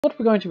What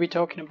we're going to be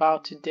talking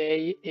about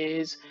today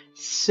is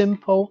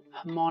simple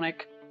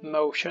harmonic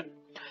motion.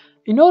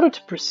 In order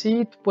to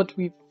proceed, what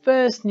we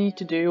first need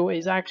to do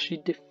is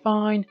actually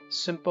define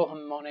simple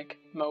harmonic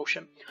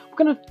motion.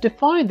 We're going to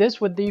define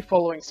this with the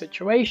following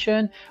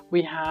situation.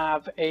 We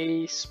have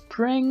a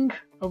spring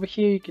over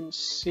here, you can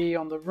see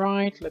on the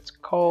right.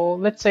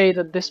 Let's say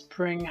that this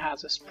spring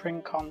has a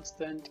spring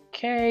constant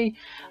K,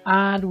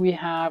 and we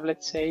have,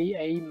 let's say,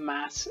 a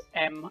mass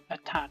M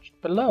attached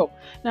below.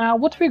 Now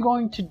what we're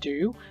going to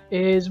do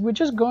is we're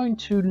just going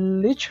to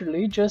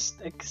literally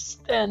just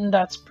extend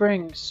that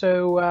spring.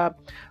 So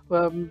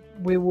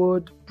we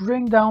would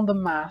bring down the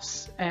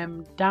mass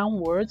M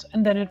downwards,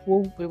 and then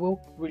we will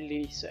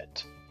release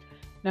it.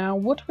 Now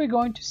what we're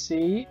going to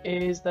see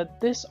is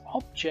that this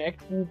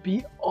object will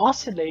be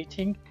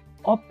oscillating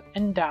up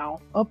and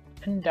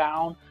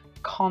down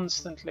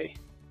constantly.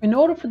 In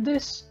order for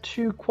this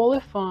to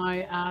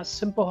qualify as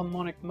simple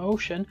harmonic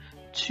motion,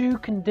 two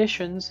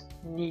conditions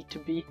need to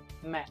be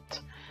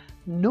met.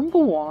 Number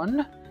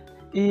one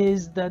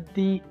is that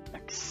the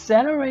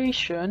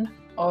acceleration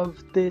of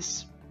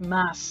this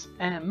mass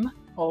M,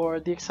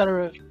 or the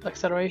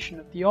acceleration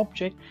of the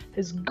object,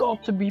 has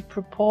got to be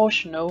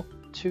proportional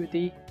to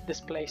the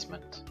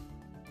displacement.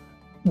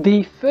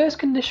 The first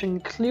condition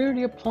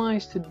clearly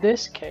applies to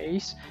this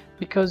case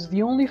because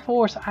the only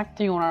force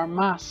acting on our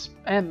mass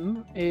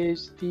M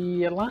is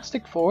the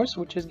elastic force,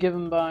 which is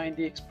given by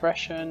the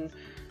expression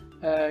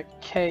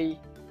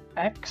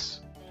kx,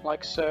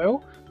 like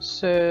so.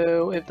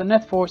 So if the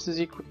net force is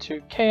equal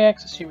to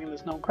kx, assuming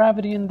there's no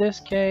gravity in this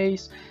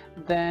case,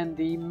 then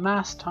the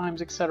mass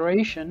times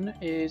acceleration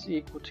is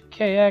equal to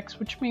kx,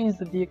 which means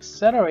that the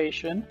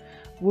acceleration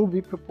will be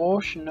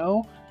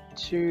proportional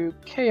to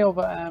k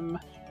over m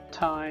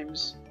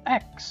times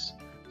x.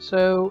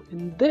 So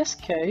in this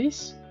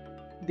case,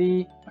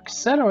 the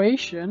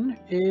acceleration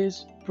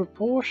is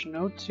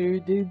proportional to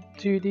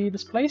the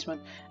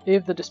displacement.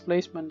 If the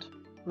displacement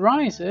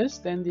rises,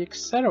 then the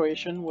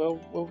acceleration will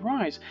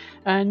rise.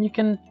 And you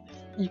can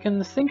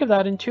think of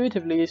that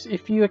intuitively as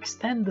if you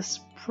extend the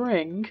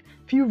spring,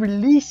 if you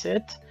release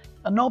it,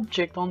 an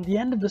object on the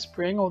end of the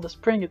spring, or the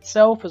spring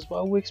itself as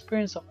well, will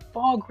experience a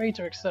far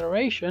greater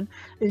acceleration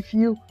if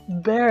you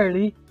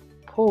barely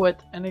pull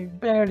it and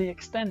barely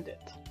extend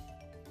it.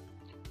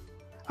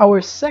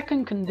 Our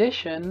second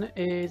condition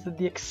is that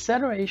the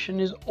acceleration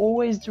is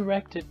always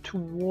directed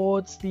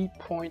towards the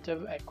point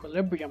of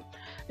equilibrium.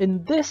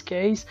 In this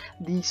case,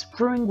 the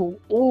spring will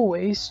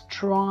always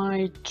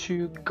try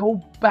to go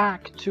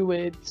back to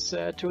its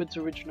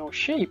original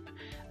shape,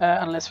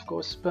 unless of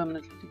course it's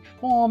permanently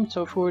deformed.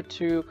 So if we were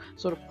to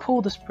sort of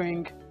pull the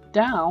spring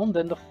down,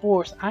 then the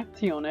force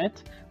acting on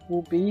it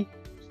will be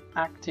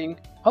acting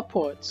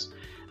upwards.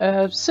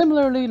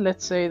 Similarly,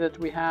 let's say that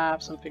we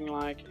have something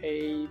like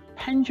a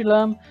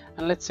pendulum,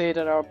 and let's say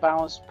that our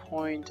balance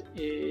point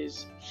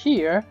is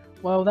here.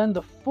 Well, then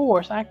the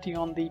force acting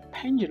on the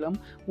pendulum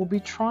will be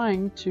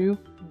trying to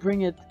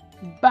bring it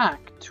back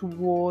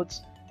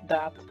towards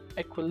that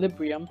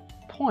equilibrium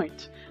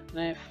point.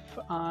 And if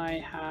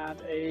I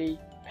had a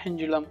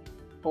pendulum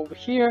over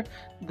here,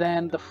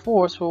 then the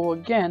force will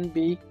again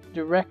be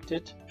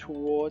directed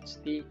towards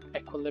the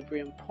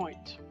equilibrium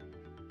point.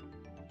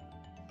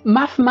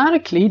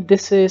 Mathematically,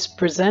 this is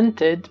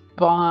presented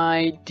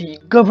by the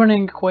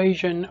governing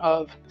equation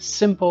of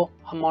simple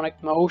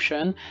harmonic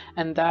motion,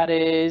 and that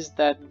is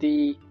that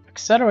the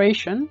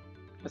acceleration,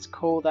 let's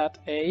call that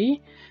A,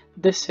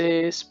 this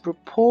is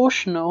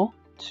proportional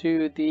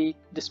to the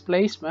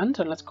displacement,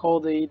 and let's call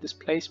the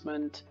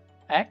displacement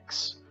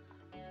x,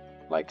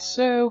 like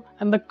so,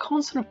 and the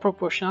constant of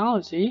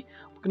proportionality,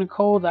 we're going to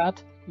call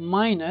that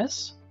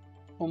minus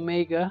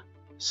omega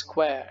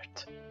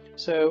squared.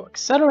 So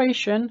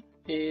acceleration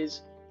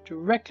is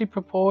directly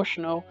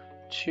proportional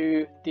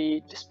to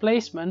the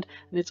displacement,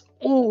 and it's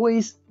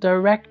always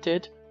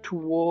directed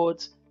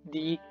towards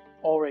the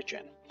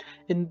origin.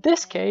 In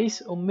this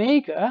case,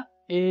 omega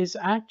is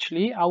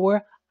actually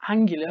our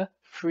angular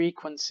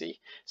frequency.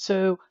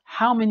 So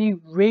how many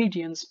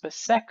radians per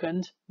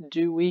second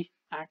do we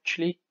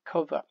actually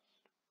cover?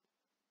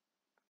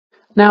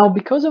 Now,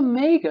 because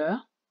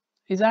omega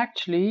is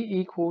actually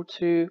equal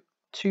to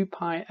 2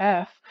 pi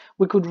f,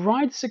 we could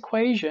write this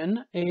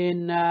equation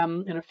in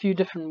a few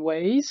different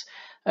ways.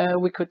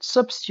 We could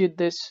substitute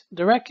this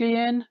directly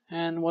in,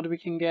 and what we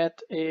can get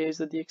is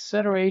that the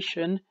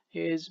acceleration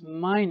is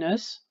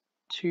minus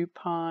 2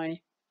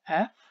 pi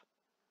f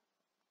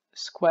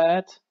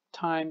squared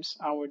times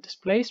our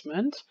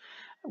displacement,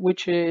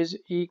 which is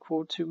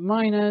equal to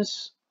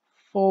minus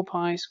 4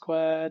 pi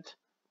squared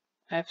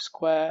f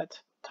squared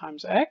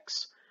times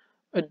x.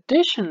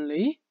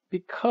 Additionally,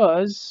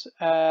 because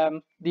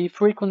the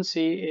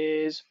frequency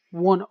is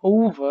 1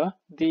 over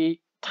the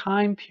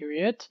time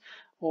period,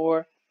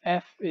 or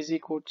f is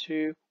equal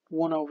to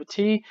 1 over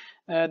t,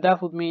 that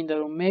would mean that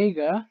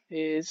omega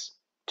is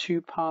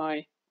 2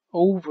 pi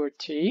over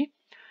t.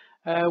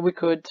 We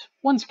could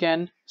once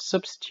again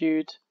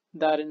substitute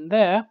that in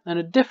there, and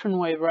a different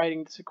way of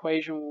writing this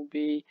equation will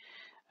be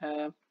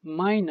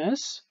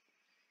minus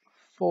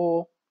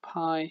 4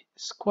 pi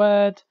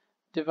squared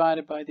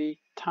divided by the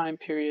time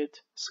period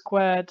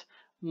squared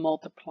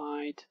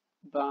multiplied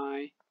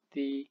by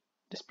the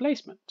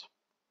displacement.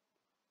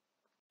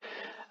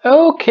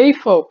 Okay,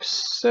 folks,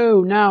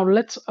 so now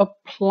let's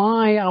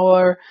apply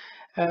our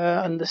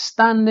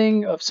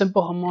understanding of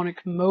simple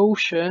harmonic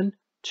motion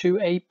to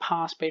a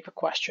past paper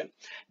question.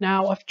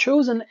 Now, I've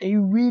chosen a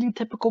really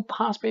typical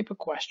past paper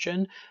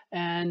question,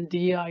 and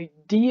the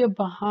idea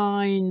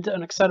behind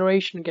an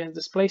acceleration against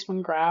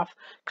displacement graph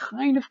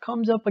kind of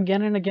comes up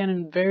again and again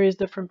in various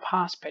different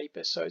past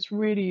papers, so it's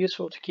really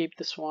useful to keep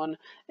this one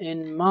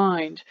in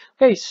mind.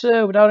 Okay,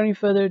 so without any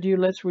further ado,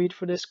 let's read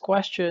for this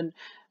question.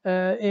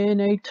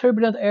 In a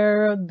turbulent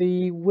air,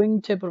 the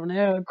wingtip of an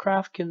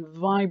aircraft can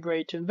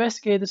vibrate. To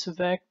investigate this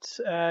effect,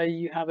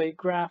 you have a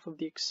graph of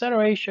the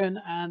acceleration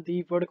and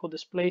the vertical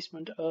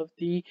displacement of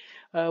the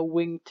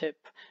wingtip.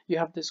 You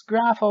have this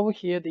graph over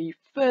here. The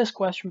first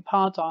question,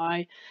 part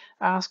I,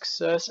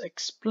 asks us,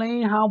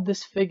 explain how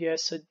this figure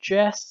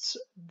suggests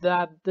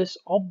that this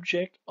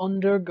object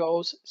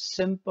undergoes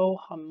simple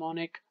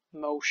harmonic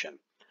motion.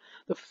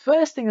 The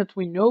first thing that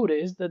we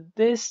notice that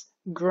this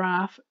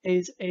graph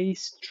is a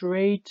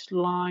straight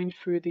line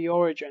through the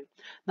origin.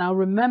 Now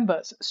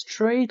remember,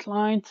 straight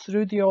line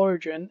through the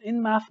origin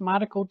in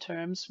mathematical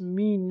terms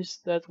means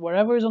that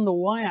whatever is on the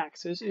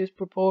y-axis is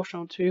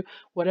proportional to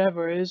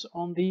whatever is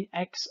on the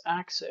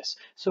x-axis.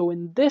 So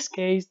in this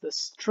case, the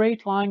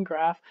straight line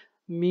graph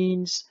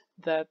means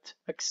that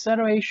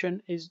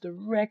acceleration is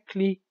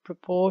directly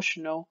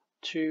proportional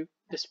to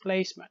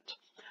displacement.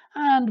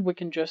 And we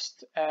can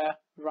just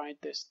write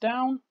this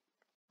down.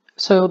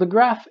 So the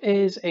graph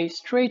is a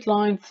straight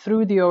line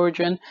through the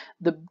origin.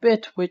 The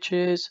bit which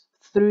is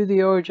through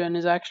the origin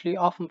is actually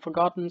often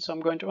forgotten, so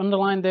I'm going to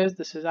underline this.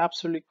 This is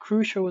absolutely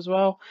crucial as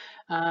well.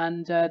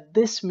 And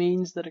this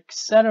means that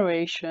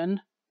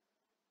acceleration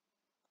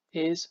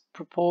is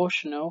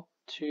proportional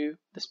to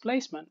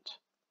displacement.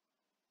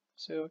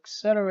 So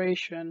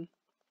acceleration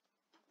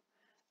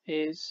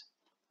is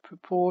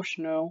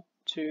proportional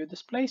to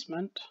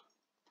displacement.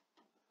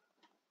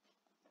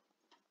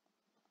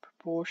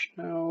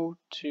 Proportional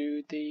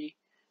to the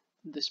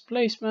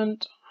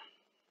displacement.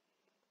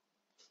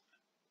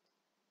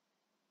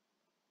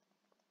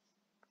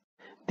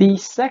 The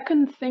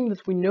second thing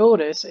that we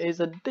notice is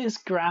that this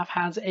graph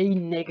has a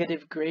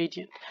negative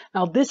gradient.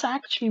 Now this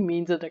actually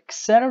means that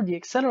the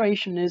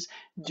acceleration is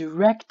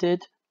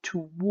directed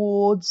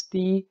towards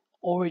the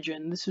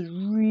origin. This is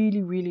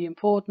really, really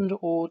important,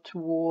 or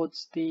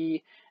towards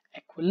the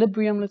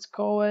equilibrium, let's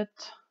call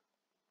it.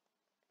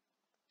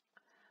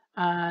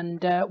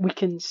 And we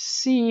can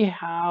see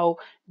how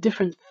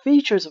different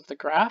features of the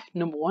graph,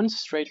 number one,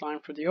 straight line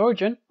for the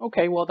origin.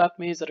 Okay, well that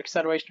means that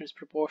acceleration is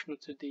proportional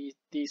to the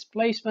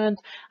displacement.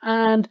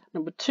 And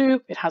number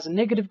two, it has a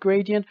negative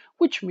gradient,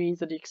 which means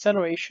that the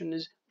acceleration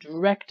is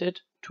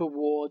directed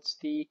towards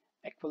the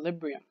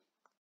equilibrium.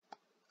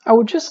 I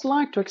would just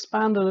like to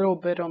expand a little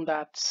bit on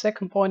that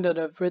second point that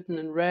I've written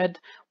in red.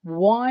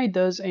 Why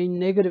does a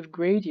negative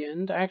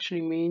gradient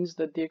actually means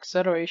that the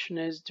acceleration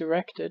is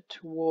directed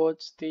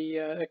towards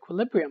the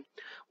equilibrium?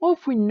 Well,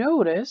 if we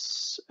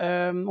notice,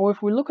 or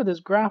if we look at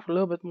this graph a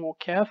little bit more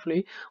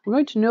carefully, we're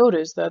going to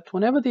notice that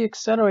whenever the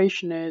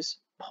acceleration is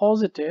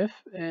positive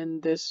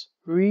in this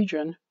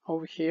region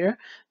over here,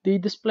 the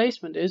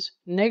displacement is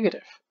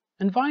negative,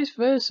 and vice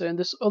versa in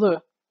this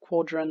other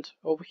quadrant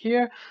over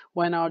here.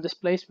 When our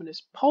displacement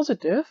is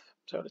positive,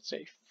 so let's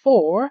say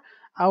 4,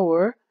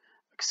 our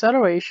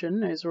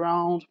acceleration is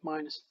around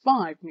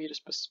 -5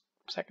 meters per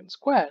second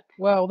squared.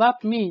 Well,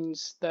 that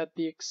means that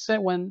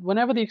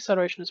whenever the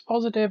acceleration is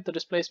positive, the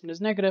displacement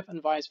is negative,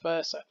 and vice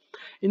versa.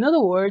 In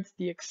other words,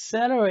 the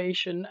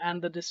acceleration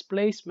and the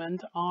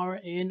displacement are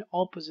in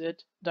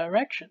opposite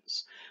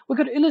directions. We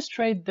could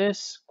illustrate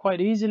this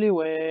quite easily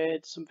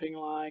with something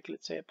like,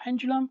 let's say, a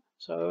pendulum.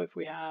 So if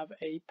we have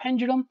a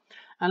pendulum,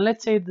 and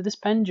let's say that this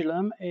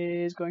pendulum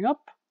is going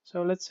up,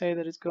 so let's say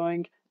that it's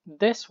going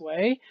this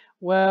way.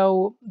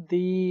 Well,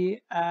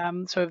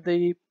 so if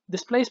the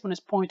displacement is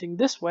pointing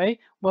this way,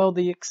 well,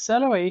 the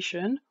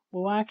acceleration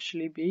will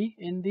actually be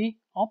in the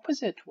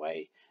opposite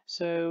way.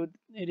 So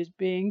it is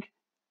being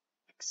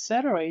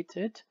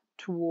accelerated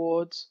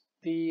towards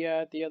the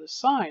other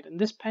side, and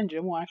this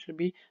pendulum will actually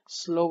be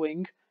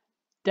slowing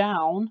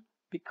down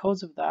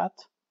because of that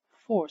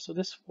force. So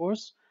this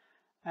force,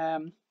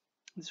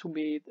 this will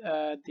be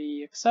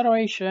the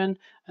acceleration,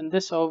 and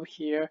this over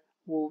here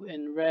will,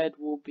 in red,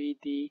 will be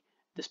the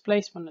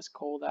displacement. Let's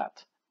call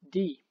that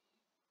d.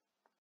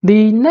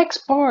 The next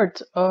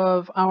part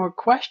of our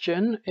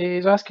question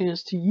is asking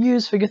us to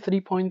use figure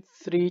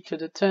 3.3 to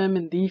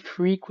determine the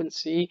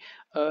frequency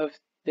of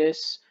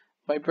this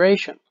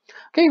vibration.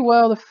 Okay,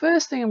 well, the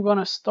first thing I'm going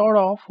to start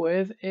off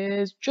with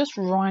is just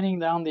writing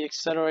down the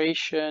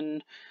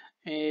acceleration.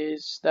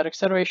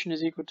 Acceleration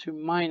is equal to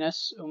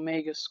minus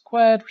omega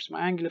squared, which is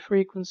my angular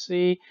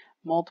frequency,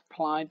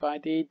 multiplied by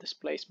the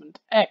displacement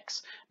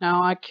x.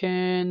 Now I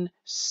can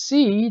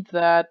see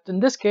that in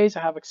this case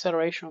I have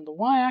acceleration on the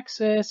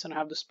y-axis and I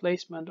have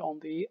displacement on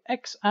the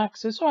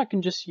x-axis, so I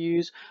can just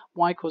use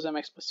y equals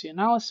mx plus c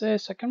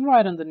analysis. I can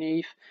write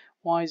underneath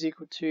y is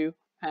equal to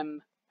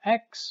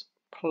mx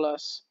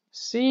plus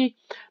c.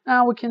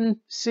 Now we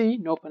can see,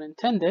 no pun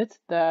intended,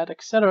 that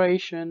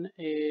acceleration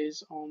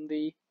is on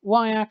the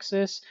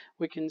y-axis.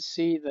 We can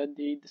see that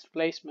the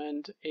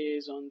displacement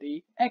is on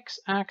the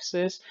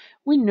x-axis.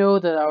 We know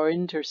that our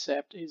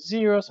intercept is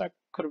 0, so I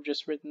could have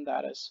just written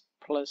that as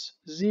plus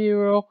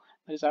 0.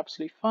 That is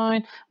absolutely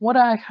fine. What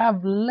I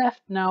have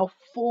left now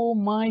for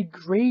my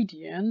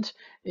gradient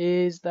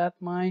is that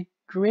my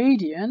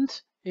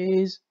gradient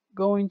is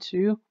going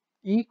to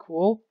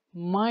equal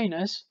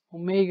minus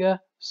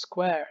omega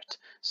squared.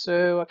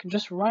 So I can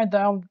just write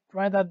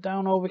that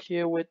down over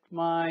here with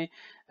my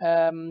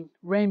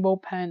rainbow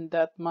pen,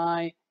 that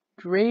my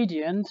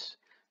gradient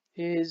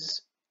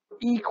is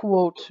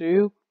equal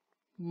to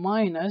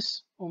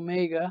minus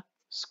omega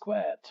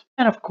squared.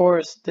 And of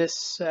course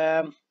this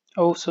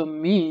also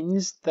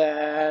means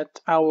that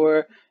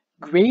our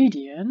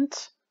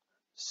gradient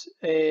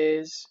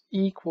is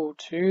equal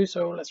to,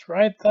 so let's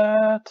write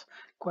that,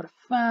 quite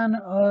a fan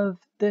of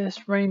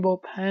this rainbow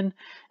pen,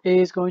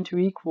 is going to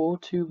equal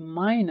to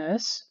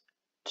minus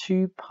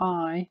 2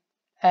 pi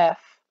f,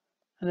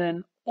 and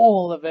then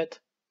all of it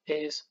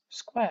is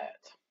squared.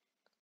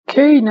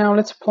 Okay, now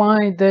let's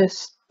apply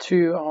this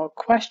to our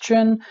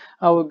question.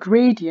 Our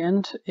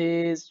gradient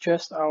is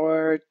just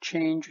our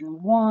change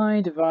in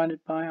y divided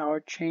by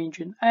our change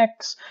in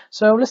x.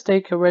 So let's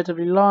take a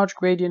relatively large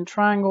gradient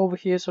triangle over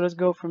here. So let's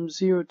go from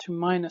 0 to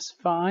minus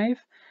 5.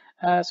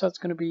 So it's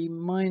going to be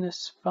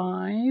minus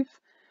 5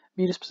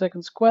 meters per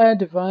second squared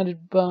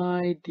divided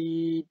by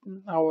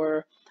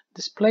our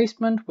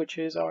displacement, which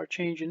is our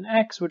change in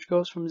x, which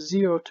goes from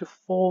 0 to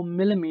 4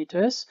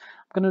 millimeters.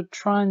 I'm going to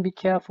try and be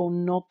careful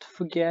not to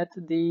forget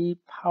the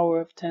power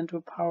of 10 to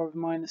the power of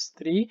minus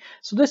 3.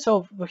 So this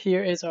over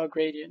here is our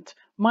gradient,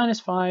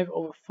 minus 5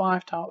 over 4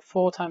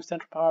 times 10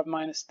 to the power of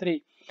minus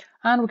 3.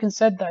 And we can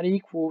set that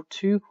equal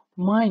to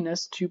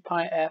minus 2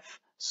 pi f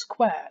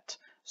squared.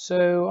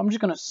 So I'm just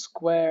going to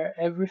square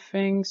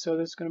everything. So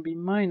there's going to be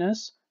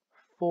minus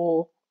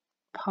 4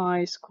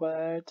 pi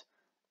squared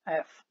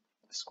f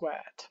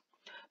squared.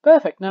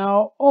 Perfect.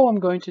 Now all I'm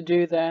going to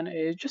do then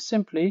is just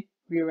simply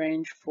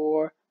rearrange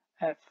for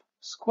f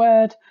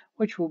squared,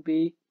 which will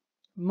be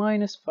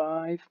minus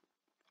 5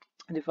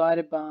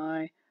 divided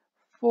by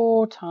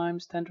 4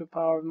 times 10 to the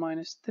power of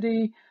minus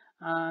 3,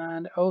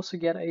 and also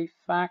get a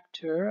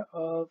factor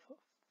of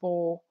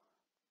 4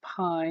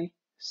 pi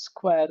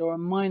squared, or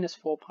minus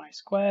 4 pi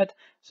squared.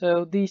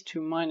 So these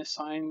two minus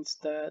signs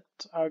that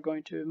are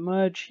going to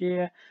emerge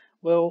here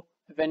will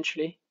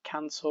eventually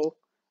cancel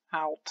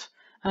out.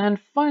 And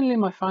finally,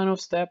 my final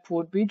step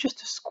would be just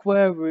to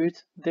square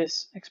root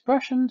this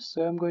expression.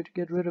 So I'm going to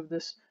get rid of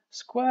this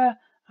square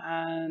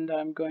and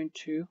I'm going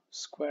to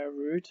square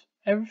root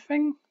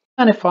everything.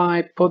 And if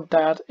I put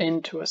that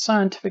into a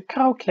scientific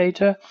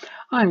calculator,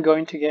 I'm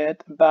going to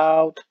get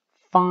about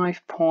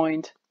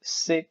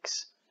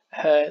 5.6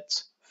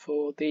 Hertz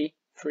for the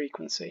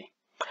frequency.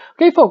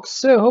 Okay folks,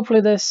 so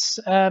hopefully this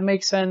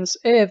makes sense.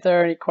 If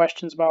there are any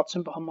questions about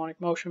simple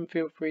harmonic motion,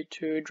 feel free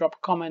to drop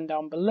a comment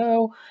down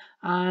below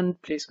and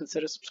please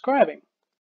consider subscribing.